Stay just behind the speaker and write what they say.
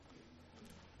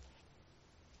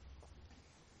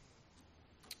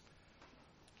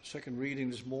Second reading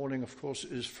this morning, of course,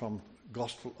 is from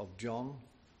Gospel of John.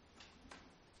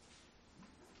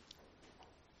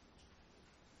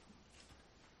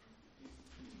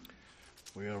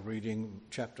 We are reading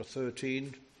chapter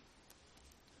 13.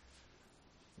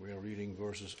 We are reading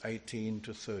verses 18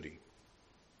 to 30.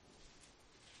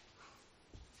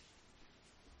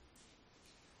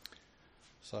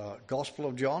 So, Gospel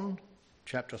of John,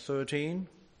 chapter 13,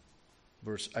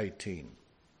 verse 18.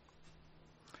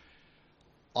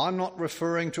 I'm not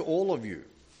referring to all of you.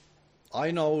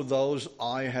 I know those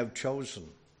I have chosen.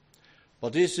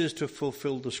 But this is to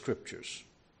fulfill the scriptures.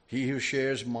 He who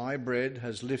shares my bread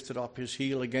has lifted up his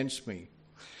heel against me.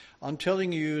 I'm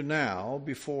telling you now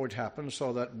before it happens,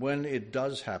 so that when it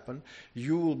does happen,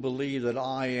 you will believe that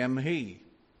I am he.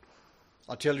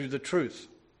 I tell you the truth.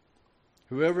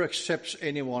 Whoever accepts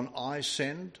anyone I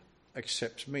send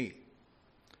accepts me.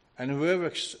 And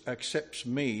whoever accepts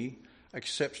me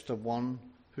accepts the one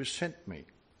who sent me.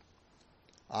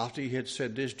 After he had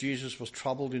said this, Jesus was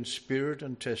troubled in spirit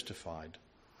and testified,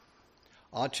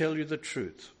 I tell you the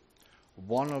truth,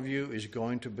 one of you is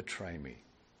going to betray me.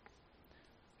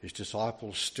 His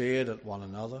disciples stared at one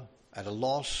another, at a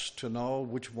loss to know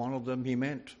which one of them he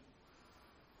meant.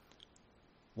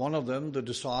 One of them, the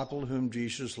disciple whom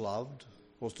Jesus loved,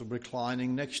 was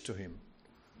reclining next to him.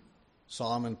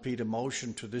 Simon Peter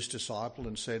motioned to this disciple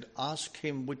and said, Ask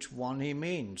him which one he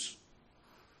means.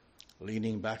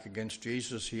 Leaning back against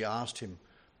Jesus, he asked him,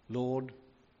 Lord,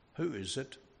 who is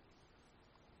it?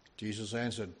 Jesus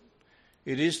answered,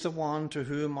 It is the one to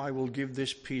whom I will give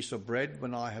this piece of bread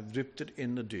when I have dipped it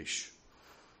in the dish.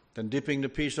 Then dipping the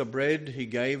piece of bread, he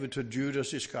gave it to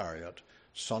Judas Iscariot,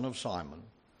 son of Simon.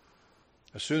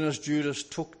 As soon as Judas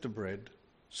took the bread,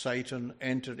 Satan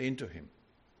entered into him.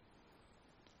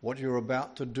 What you're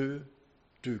about to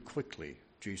do quickly,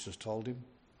 Jesus told him.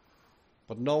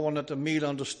 But no one at the meal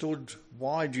understood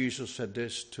why Jesus said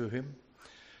this to him.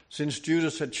 Since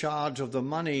Judas had charge of the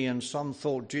money, and some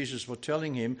thought Jesus was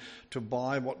telling him to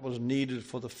buy what was needed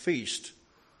for the feast,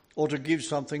 or to give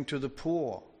something to the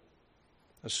poor.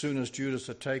 As soon as Judas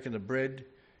had taken the bread,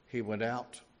 he went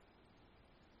out,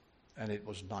 and it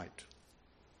was night.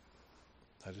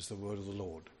 That is the word of the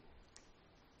Lord.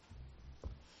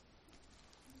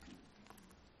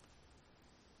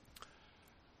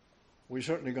 We're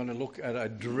certainly going to look at a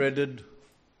dreaded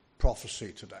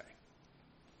prophecy today.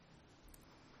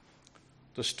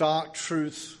 The stark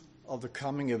truth of the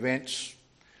coming events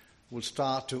will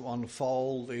start to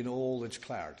unfold in all its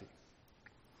clarity.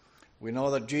 We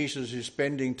know that Jesus is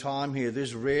spending time here,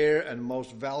 this rare and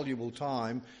most valuable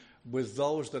time, with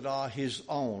those that are his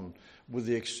own, with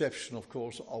the exception, of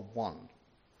course, of one.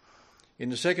 In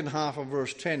the second half of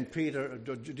verse 10,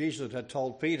 Jesus had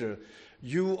told Peter,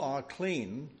 You are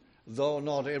clean, though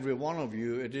not every one of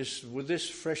you. It is with this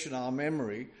fresh in our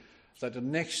memory that the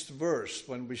next verse,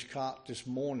 when we start this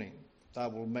morning,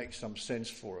 that will make some sense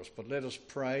for us. But let us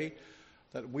pray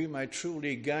that we may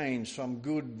truly gain some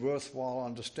good, worthwhile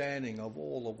understanding of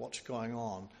all of what's going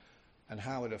on and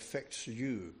how it affects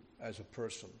you as a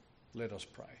person. Let us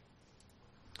pray.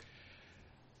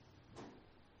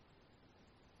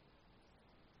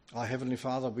 Our Heavenly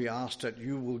Father, we ask that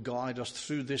you will guide us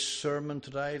through this sermon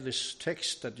today, this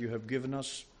text that you have given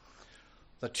us,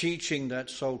 the teaching that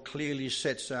so clearly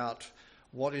sets out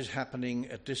what is happening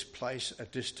at this place,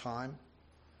 at this time.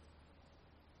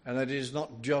 And that it is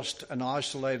not just an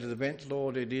isolated event,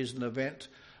 Lord, it is an event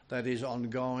that is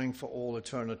ongoing for all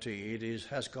eternity. It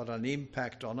has got an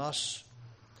impact on us,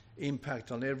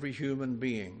 impact on every human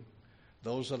being,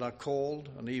 those that are called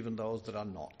and even those that are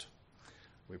not.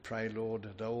 We pray, Lord,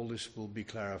 that all this will be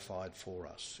clarified for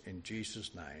us. In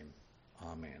Jesus' name,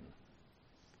 amen.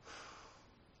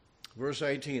 Verse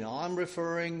 18, I'm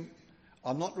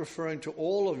not referring to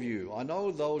all of you. I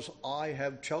know those I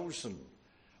have chosen,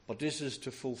 but this is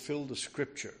to fulfill the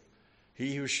scripture.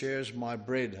 He who shares my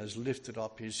bread has lifted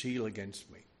up his heel against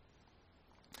me.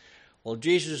 Well,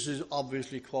 Jesus is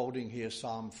obviously quoting here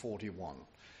Psalm 41.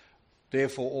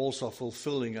 Therefore also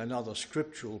fulfilling another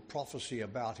scriptural prophecy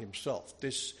about himself.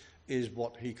 This is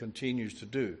what he continues to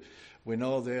do. We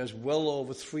know there's well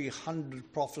over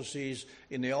 300 prophecies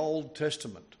in the Old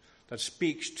Testament that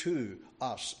speaks to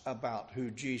us about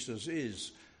who Jesus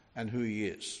is and who he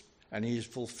is. And he's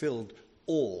fulfilled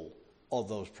all of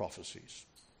those prophecies.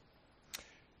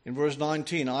 In verse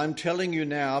 19, I'm telling you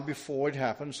now before it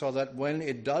happens, so that when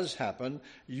it does happen,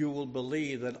 you will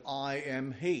believe that I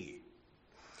am he.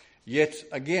 Yet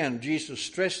again, Jesus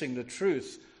stressing the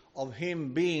truth of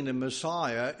him being the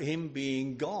Messiah, him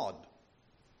being God.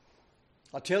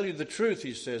 I tell you the truth,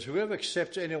 he says, whoever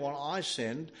accepts anyone I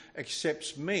send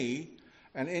accepts me,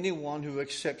 And anyone who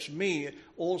accepts me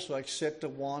also accepts the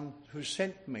one who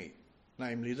sent me,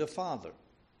 namely the Father.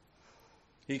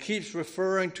 He keeps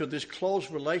referring to this close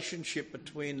relationship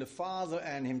between the Father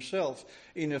and himself,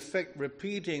 in effect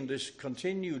repeating this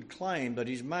continued claim that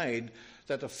he's made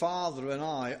that the Father and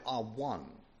I are one,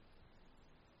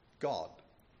 God.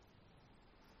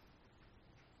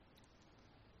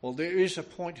 Well, there is a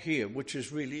point here which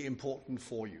is really important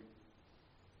for you.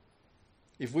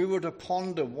 If we were to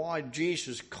ponder why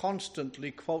Jesus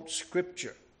constantly quotes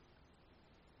Scripture,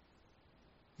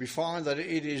 we find that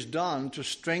it is done to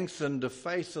strengthen the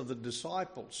faith of the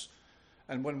disciples.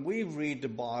 And when we read the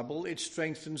Bible, it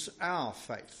strengthens our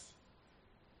faith.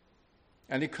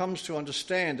 And it comes to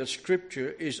understand that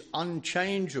Scripture is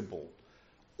unchangeable.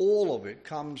 All of it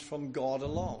comes from God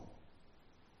alone.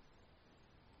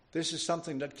 This is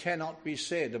something that cannot be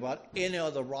said about any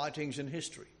other writings in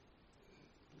history.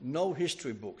 No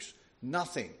history books,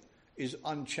 nothing is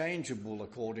unchangeable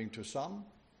according to some,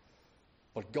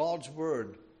 but God's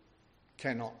word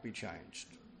cannot be changed.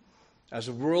 As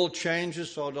the world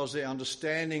changes, so does the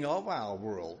understanding of our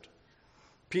world.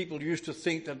 People used to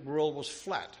think that the world was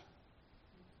flat.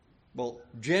 Well,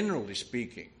 generally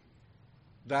speaking,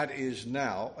 that is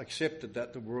now accepted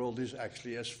that the world is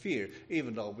actually a sphere,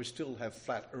 even though we still have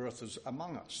flat earthers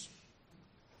among us.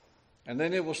 And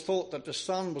then it was thought that the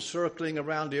sun was circling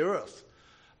around the earth.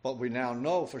 But we now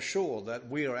know for sure that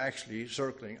we are actually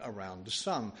circling around the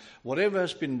sun. Whatever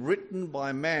has been written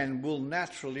by man will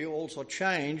naturally also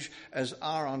change as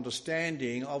our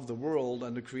understanding of the world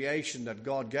and the creation that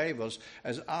God gave us,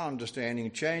 as our understanding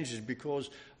changes,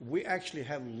 because we actually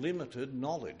have limited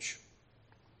knowledge.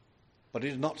 But it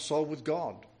is not so with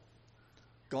God.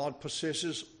 God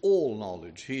possesses all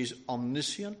knowledge. He is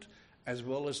omniscient as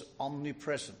well as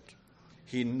omnipresent.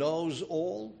 He knows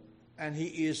all, and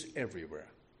he is everywhere.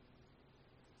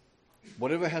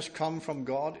 Whatever has come from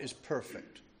God is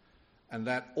perfect, and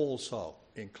that also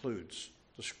includes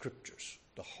the Scriptures,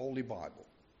 the Holy Bible.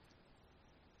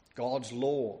 God's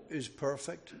law is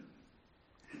perfect.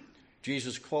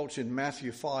 Jesus quotes in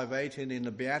Matthew 5:18 in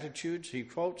the Beatitudes, he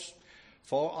quotes,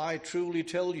 "For I truly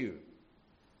tell you,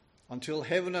 until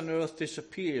heaven and earth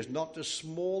disappears, not the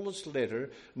smallest letter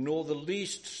nor the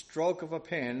least stroke of a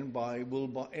pen will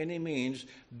by any means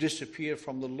disappear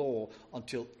from the law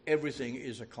until everything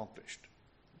is accomplished.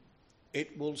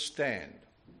 It will stand."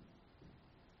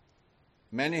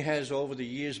 Many has over the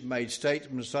years made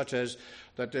statements such as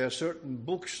that there are certain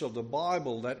books of the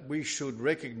Bible that we should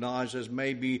recognize as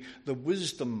maybe the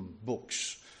wisdom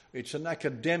books. It's an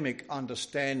academic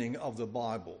understanding of the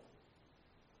Bible.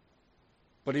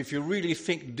 But if you really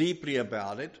think deeply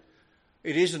about it,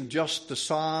 it isn't just the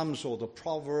Psalms or the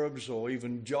Proverbs or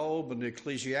even Job and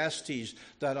Ecclesiastes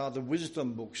that are the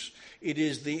wisdom books. It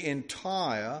is the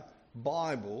entire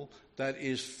Bible that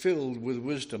is filled with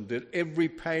wisdom. That every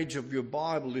page of your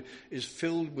Bible is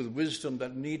filled with wisdom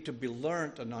that need to be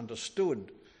learnt and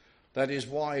understood. That is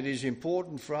why it is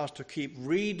important for us to keep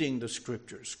reading the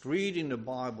Scriptures, reading the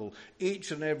Bible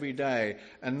each and every day,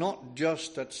 and not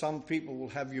just that some people will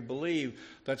have you believe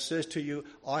that says to you,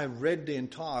 "I read the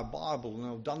entire Bible and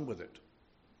I'm done with it."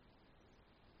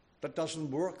 That doesn't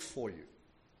work for you.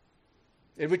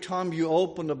 Every time you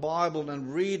open the Bible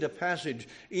and read a passage,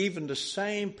 even the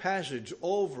same passage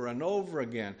over and over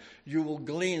again, you will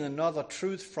glean another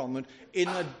truth from it in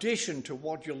addition to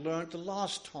what you learned the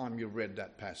last time you read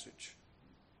that passage.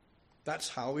 That's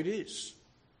how it is.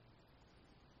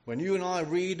 When you and I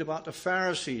read about the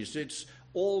Pharisees, it's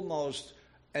almost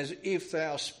as if they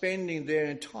are spending their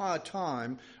entire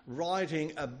time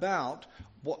writing about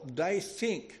what they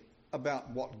think about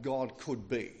what God could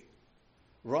be,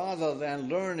 rather than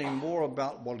learning more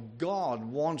about what God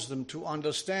wants them to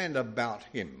understand about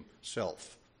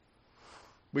himself.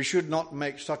 We should not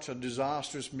make such a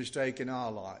disastrous mistake in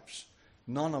our lives.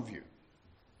 None of you.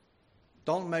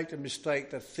 Don't make the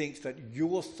mistake that thinks that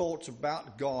your thoughts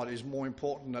about God is more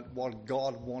important than what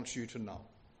God wants you to know.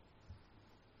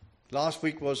 Last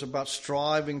week was about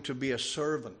striving to be a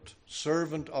servant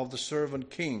of the servant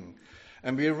king.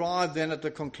 And we arrived then at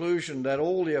the conclusion that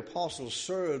all the apostles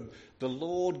served the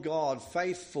Lord God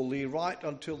faithfully right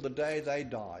until the day they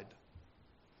died.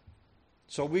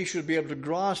 So we should be able to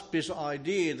grasp this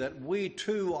idea that we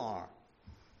too are,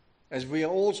 as we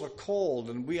are also called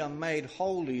and we are made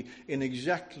holy in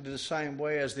exactly the same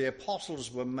way as the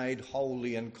apostles were made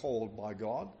holy and called by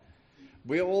God.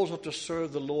 We are also to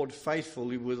serve the Lord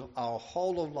faithfully with our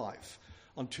whole of life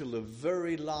until the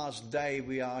very last day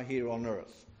we are here on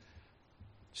earth.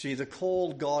 See, the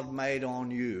call God made on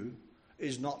you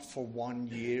is not for 1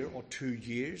 year or 2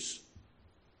 years.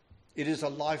 It is a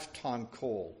lifetime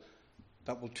call.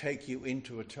 that will take you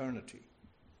into eternity.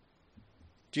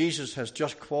 Jesus has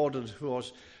just quoted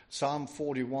Psalm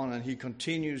 41, and he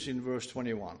continues in verse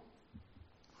 21.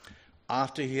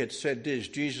 After he had said this,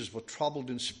 Jesus was troubled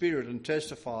in spirit and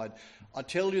testified, I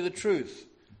tell you the truth,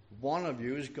 one of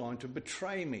you is going to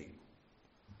betray me.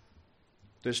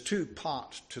 There's two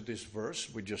parts to this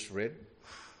verse we just read.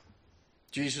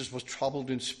 Jesus was troubled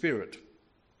in spirit.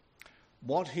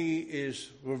 What he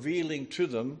is revealing to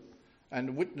them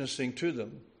and witnessing to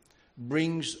them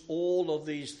brings all of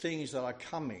these things that are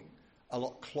coming a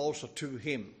lot closer to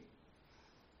him.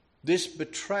 This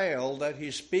betrayal that he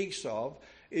speaks of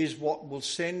is what will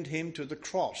send him to the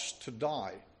cross to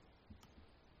die.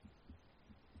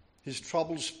 His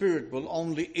troubled spirit will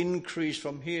only increase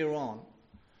from here on,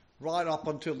 right up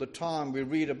until the time we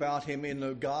read about him in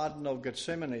the Garden of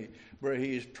Gethsemane, where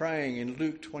he is praying in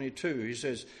Luke 22. He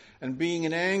says, and being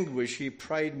in anguish, he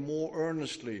prayed more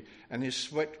earnestly, and his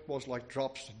sweat was like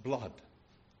drops of blood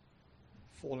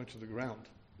falling to the ground.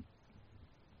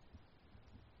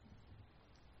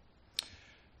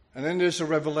 And then there's a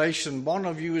revelation, one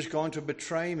of you is going to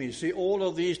betray me. See, all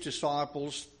of these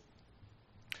disciples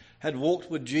had walked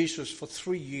with Jesus for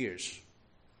 3 years.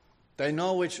 They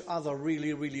know each other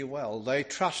really, really well. They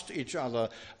trust each other.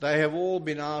 They have all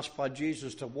been asked by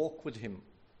Jesus to walk with him.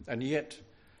 And yet,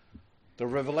 the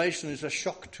revelation is a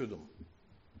shock to them.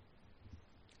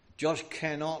 Just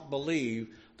cannot believe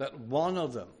that one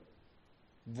of them,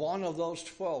 one of those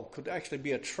 12, could actually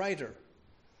be a traitor.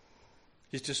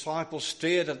 His disciples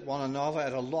stared at one another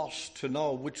at a loss to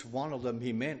know which one of them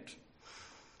he meant.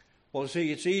 Well,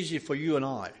 see, it's easy for you and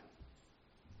I,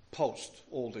 post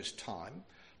all this time,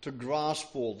 to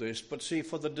grasp all this. But see,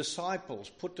 for the disciples,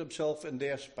 put themselves in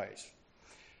their space.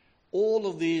 All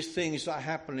of these things are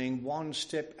happening one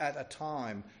step at a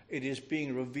time. It is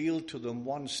being revealed to them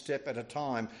one step at a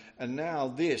time. And now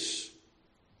this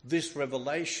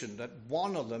revelation that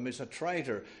one of them is a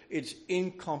traitor, it's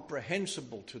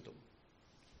incomprehensible to them.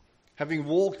 Having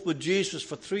walked with Jesus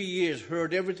for 3 years,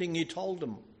 heard everything he told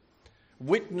them,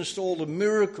 witnessed all the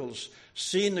miracles,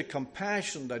 seen the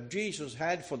compassion that Jesus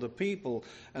had for the people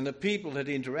and the people that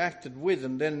he interacted with,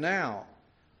 and then now,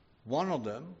 one of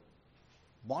them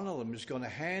is going to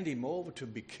hand him over to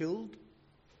be killed.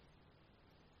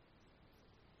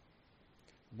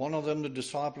 One of them, the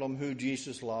disciple whom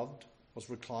Jesus loved, was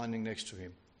reclining next to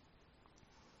him.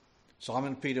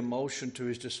 Simon Peter motioned to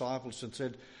his disciples and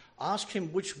said, ask him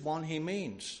which one he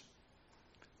means.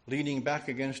 Leaning back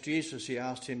against Jesus, he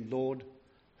asked him, Lord,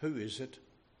 who is it?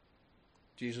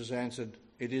 Jesus answered,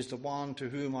 it is the one to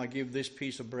whom I give this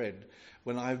piece of bread.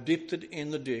 When I have dipped it in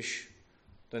the dish,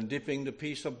 then dipping the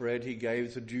piece of bread, he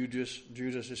gave to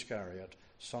Judas Iscariot,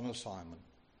 son of Simon.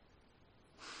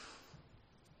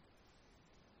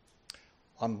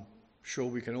 I'm sure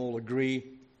we can all agree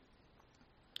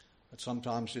that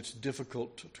sometimes it's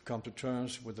difficult to come to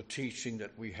terms with the teaching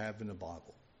that we have in the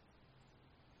Bible.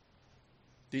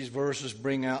 These verses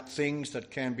bring out things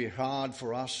that can be hard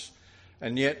for us,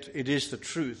 and yet it is the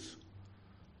truth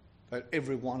that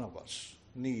every one of us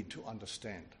need to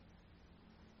understand.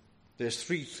 There's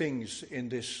 3 things in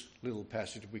this little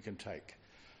passage we can take.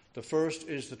 The first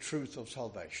is the truth of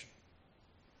salvation.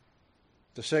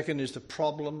 The second is the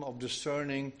problem of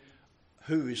discerning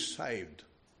who is saved.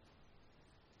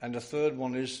 And the third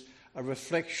one is a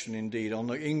reflection indeed on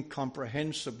the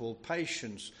incomprehensible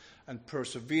patience and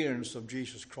perseverance of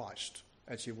Jesus Christ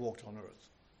as he walked on earth.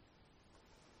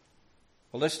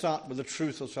 Well, let's start with the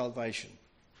truth of salvation.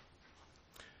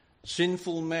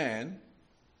 Sinful man,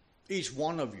 each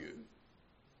one of you,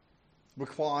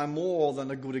 require more than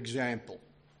a good example.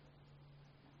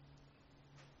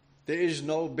 There is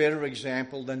no better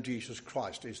example than Jesus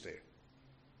Christ, is there?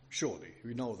 Surely,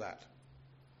 we know that.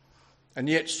 And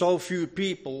yet so few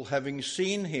people, having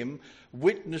seen him,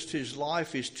 witnessed his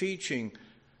life, his teaching,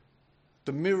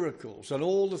 the miracles and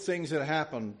all the things that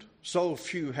happened, so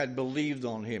few had believed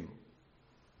on him.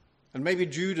 And maybe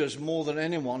Judas, more than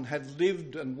anyone, had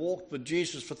lived and walked with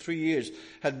Jesus for 3 years,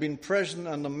 had been present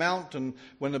on the mountain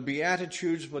when the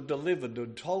Beatitudes were delivered, the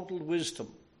total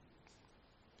wisdom.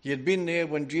 He had been there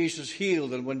when Jesus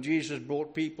healed and when Jesus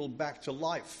brought people back to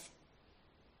life.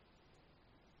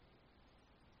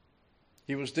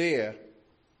 He was there,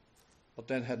 but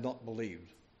then had not believed.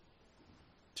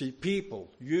 See, people,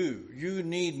 you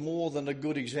need more than a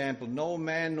good example. No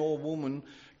man nor woman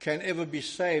can ever be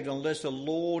saved unless the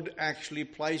Lord actually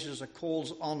places a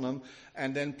calls on them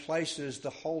and then places the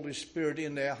Holy Spirit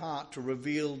in their heart to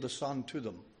reveal the Son to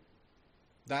them.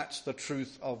 That's the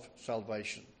truth of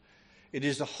salvation. It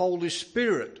is the Holy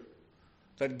Spirit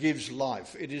that gives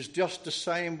life. It is just the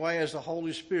same way as the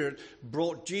Holy Spirit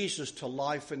brought Jesus to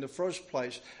life in the first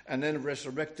place and then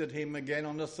resurrected him again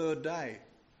on the third day.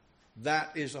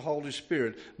 That is the Holy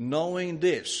Spirit. Knowing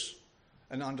this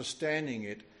and understanding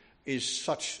it is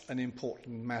such an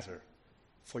important matter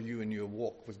for you in your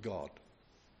walk with God.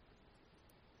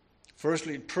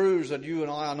 Firstly, it proves that you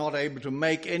and I are not able to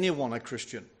make anyone a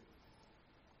Christian.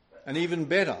 And even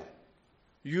better,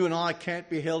 you and I can't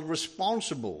be held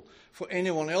responsible for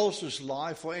anyone else's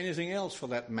life or anything else for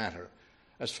that matter,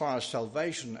 as far as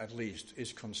salvation at least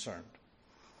is concerned.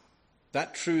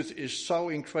 That truth is so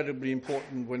incredibly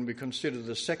important when we consider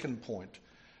the second point,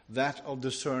 that of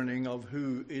discerning of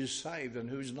who is saved and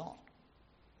who's not.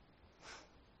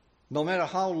 No matter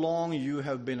how long you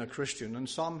have been a Christian, and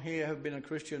some here have been a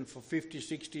Christian for 50,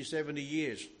 60, 70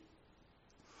 years,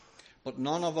 but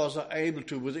none of us are able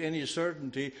to, with any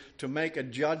certainty, to make a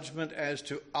judgment as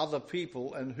to other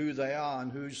people and who they are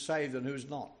and who's saved and who's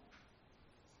not.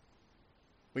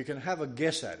 We can have a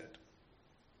guess at it,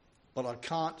 but I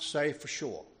can't say for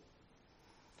sure.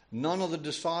 None of the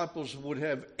disciples would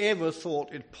have ever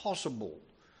thought it possible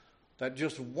that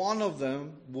just one of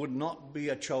them would not be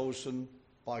a chosen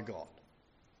by God.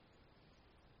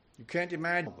 You can't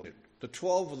imagine it. The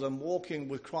 12 of them walking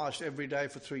with Christ every day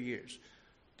for 3 years.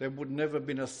 There would never have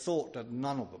been a thought that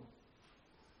none of them.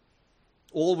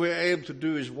 All we're able to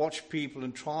do is watch people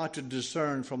and try to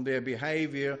discern from their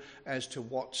behavior as to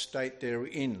what state they're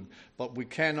in. But we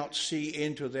cannot see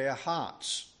into their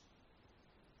hearts.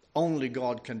 Only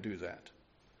God can do that.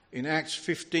 In Acts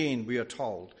 15 we are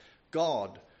told,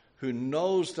 God, who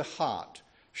knows the heart,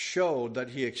 showed that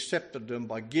he accepted them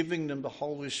by giving them the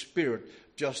Holy Spirit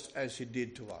just as he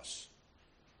did to us.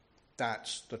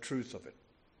 That's the truth of it.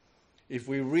 If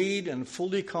we read and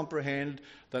fully comprehend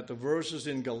that the verses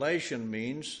in Galatians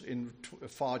means, in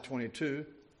 5:22,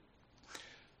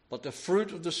 but the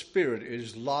fruit of the Spirit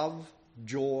is love,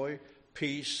 joy,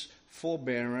 peace,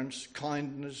 forbearance,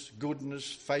 kindness, goodness,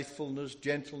 faithfulness,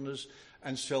 gentleness,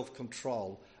 and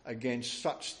self-control. Against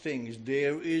such things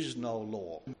there is no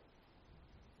law.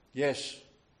 Yes,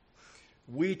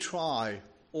 we try,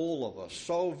 all of us,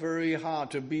 so very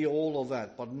hard to be all of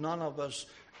that, but none of us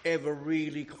ever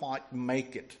really quite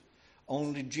make it.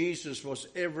 Only Jesus was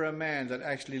ever a man that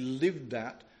actually lived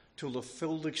that to the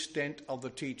full extent of the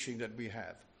teaching that we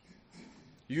have.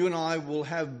 You and I will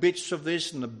have bits of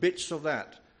this and the bits of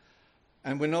that.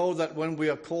 And we know that when we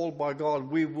are called by God,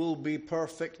 we will be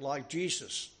perfect like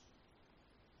Jesus.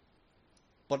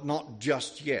 But not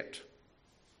just yet.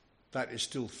 That is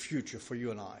still future for you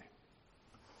and I.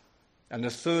 And the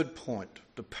third point,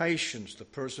 the patience, the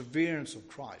perseverance of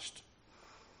Christ.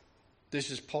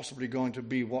 This is possibly going to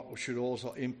be what should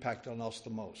also impact on us the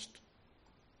most.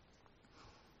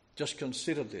 Just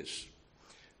consider this.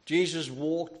 Jesus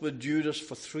walked with Judas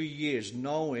for 3 years,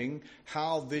 knowing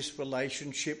how this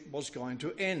relationship was going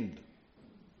to end.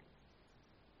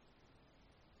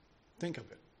 Think of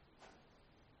it.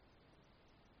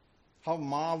 How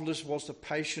marvelous was the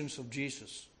patience of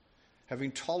Jesus,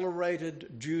 having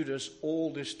tolerated Judas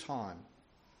all this time,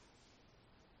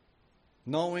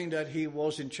 knowing that he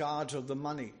was in charge of the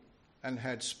money and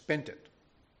had spent it.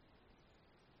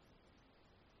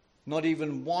 Not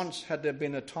even once had there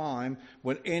been a time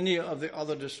when any of the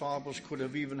other disciples could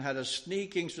have even had a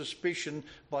sneaking suspicion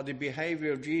by the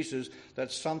behavior of Jesus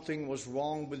that something was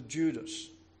wrong with Judas.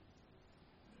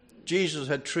 Jesus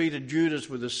had treated Judas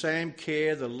with the same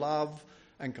care, the love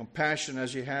and compassion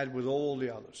as he had with all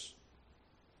the others.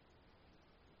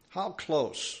 How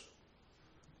close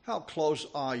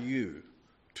are you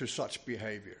to such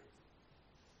behavior?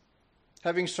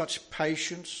 Having such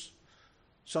patience,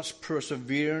 such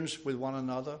perseverance with one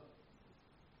another,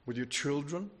 with your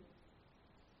children?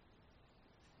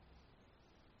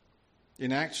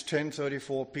 In Acts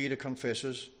 10:34, Peter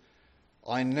confesses,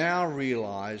 I now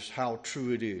realize how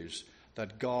true it is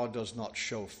that God does not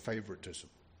show favoritism.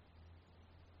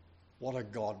 What a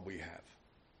God we have.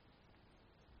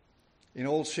 In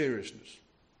all seriousness,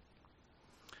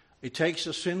 it takes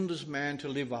a sinless man to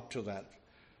live up to that.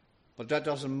 But that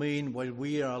doesn't mean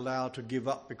we are allowed to give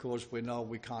up because we know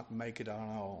we can't make it on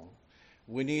our own.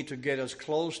 We need to get as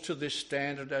close to this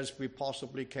standard as we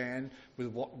possibly can with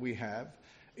what we have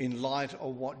in light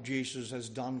of what Jesus has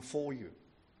done for you.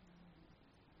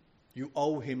 You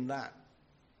owe him that.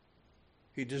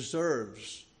 He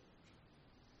deserves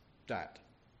that.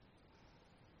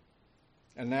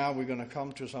 And now we're going to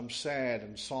come to some sad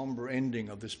and somber ending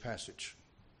of this passage.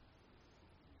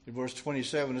 In verse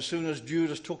 27, as soon as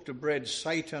Judas took the bread,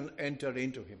 Satan entered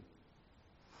into him.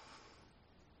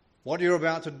 What you're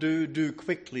about to do, do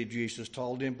quickly, Jesus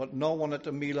told him, but no one at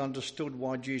the meal understood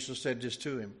why Jesus said this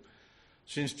to him.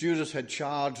 Since Judas had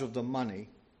charge of the money,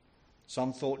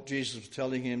 some thought Jesus was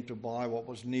telling him to buy what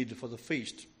was needed for the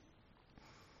feast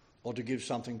or to give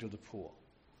something to the poor.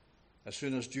 As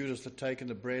soon as Judas had taken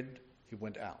the bread, he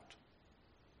went out.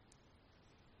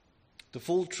 The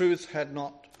full truth had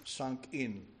not sunk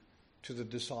in to the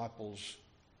disciples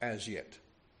as yet.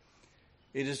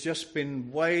 It has just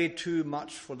been way too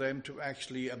much for them to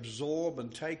actually absorb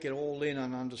and take it all in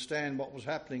and understand what was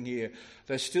happening here.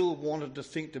 They still wanted to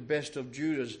think the best of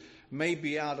Judas,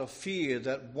 maybe out of fear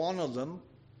that one of them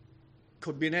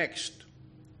could be next.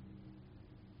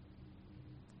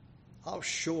 How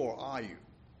sure are you?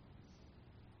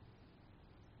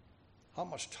 How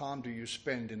much time do you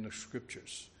spend in the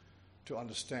scriptures to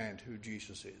understand who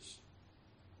Jesus is?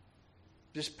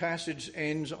 This passage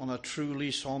ends on a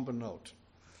truly somber note.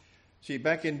 See,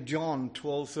 back in John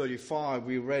 12:35,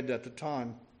 we read at the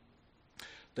time,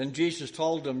 then Jesus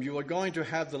told them, you are going to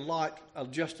have the light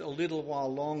just a little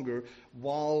while longer,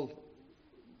 walk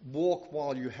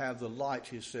while you have the light,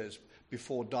 he says,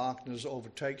 before darkness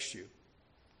overtakes you.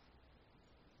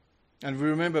 And we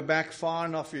remember back far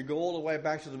enough, you go all the way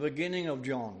back to the beginning of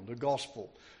John, the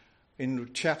Gospel.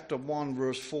 In chapter 1,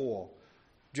 verse 4,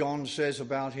 John says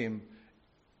about him,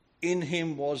 in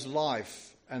him was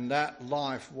life, and that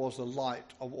life was the light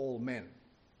of all men.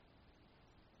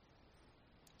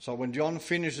 So when John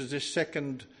finishes this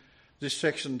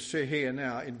section here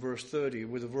now in verse 30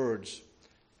 with the words,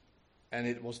 and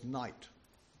it was night.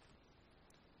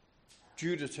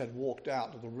 Judas had walked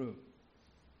out of the room,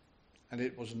 and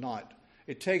it was night.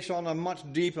 It takes on a much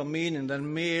deeper meaning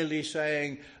than merely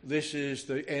saying this is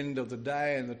the end of the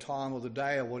day and the time of the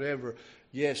day or whatever.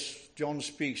 Yes, John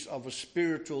speaks of a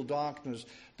spiritual darkness,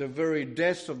 the very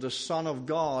death of the Son of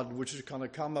God, which is going to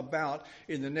come about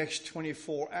in the next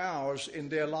 24 hours in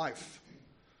their life.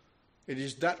 It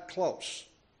is that close.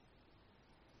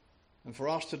 And for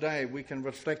us today, we can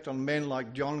reflect on men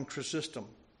like John Chrysostom,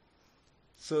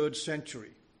 3rd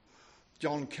century,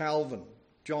 John Calvin,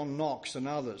 John Knox, and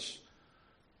others.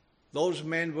 Those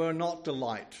men were not the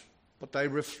light, but they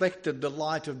reflected the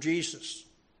light of Jesus.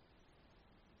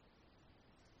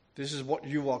 This is what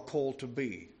you are called to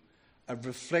be, a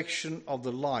reflection of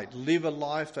the light. Live a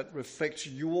life that reflects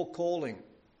your calling,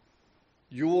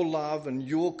 your love, and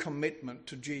your commitment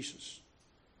to Jesus.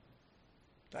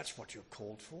 That's what you're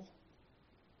called for.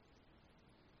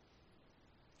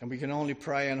 And we can only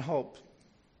pray and hope.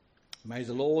 May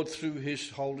the Lord, through his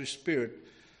Holy Spirit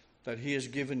that he has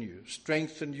given you,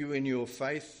 strengthen you in your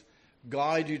faith,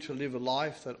 guide you to live a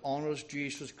life that honors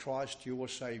Jesus Christ, your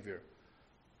Savior,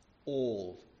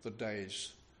 all the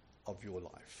days of your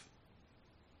life.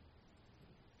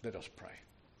 Let us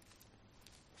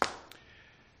pray.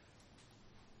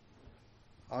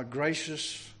 Our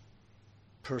gracious,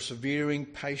 persevering,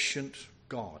 patient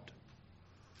God,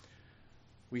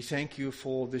 we thank you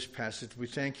for this passage. We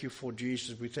thank you for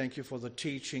Jesus. We thank you for the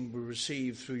teaching we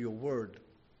receive through your word.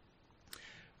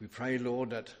 We pray,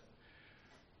 Lord, that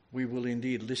we will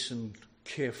indeed listen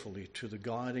carefully to the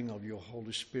guiding of your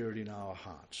Holy Spirit in our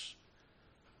hearts.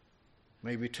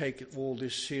 May we take all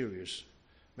this serious.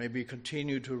 May we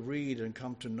continue to read and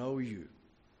come to know you.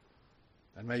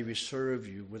 And may we serve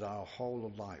you with our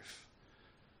whole life.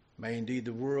 May indeed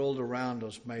the world around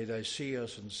us, may they see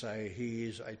us and say, he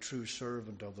is a true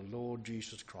servant of the Lord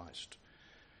Jesus Christ.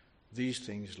 These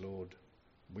things, Lord,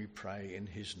 we pray in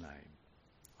his name.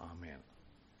 Amen.